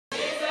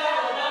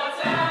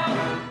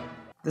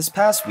This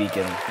past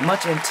weekend, the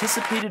much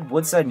anticipated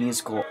Woodside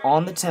musical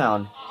On the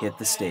Town hit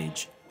the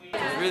stage. It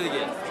was really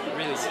good,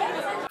 really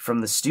good. From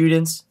the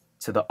students,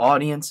 to the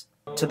audience,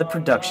 to the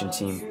production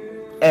team,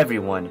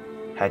 everyone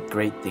had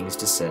great things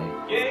to say.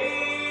 It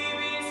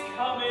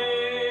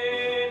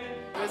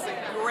was a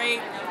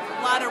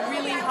lot of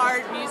really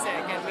hard music,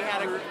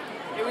 and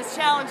it was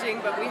challenging,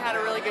 but we had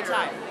a really good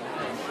time.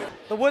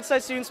 The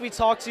Woodside students we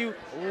talked to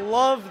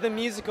love the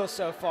musical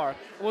so far.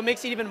 What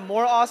makes it even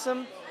more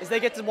awesome is they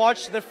get to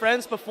watch their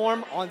friends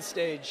perform on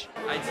stage.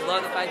 I just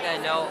love the fact that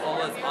I know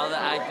almost all the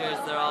actors.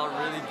 They're all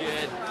really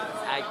good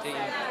acting.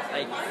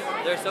 Like,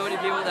 there's so many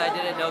people that I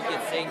didn't know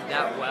could sing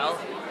that well,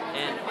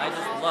 and I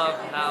just love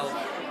how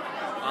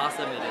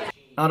awesome it is.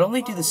 Not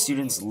only do the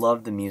students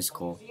love the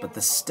musical, but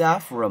the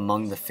staff were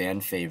among the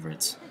fan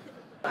favorites.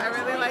 I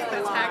really like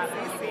the taxi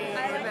scene.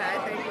 I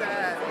think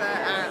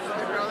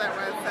the girl that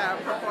was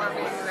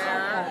performing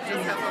there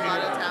just has a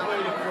lot of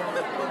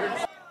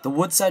talent. The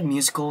Woodside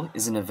musical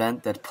is an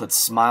event that puts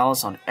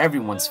smiles on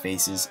everyone's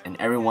faces, and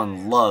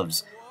everyone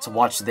loves to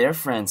watch their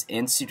friends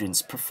and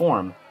students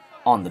perform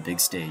on the big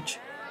stage.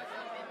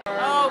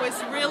 Oh, it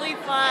was really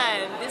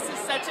fun. This is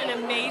such an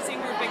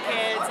amazing group of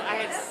kids. I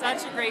had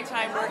such a great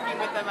time working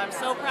with them. I'm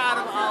so proud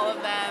of all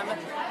of them,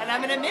 and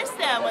I'm going to miss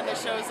them when the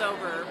show's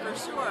over, for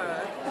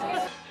sure.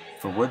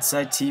 For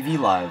Woodside TV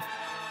Live,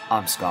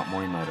 I'm Scott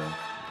Morimoto.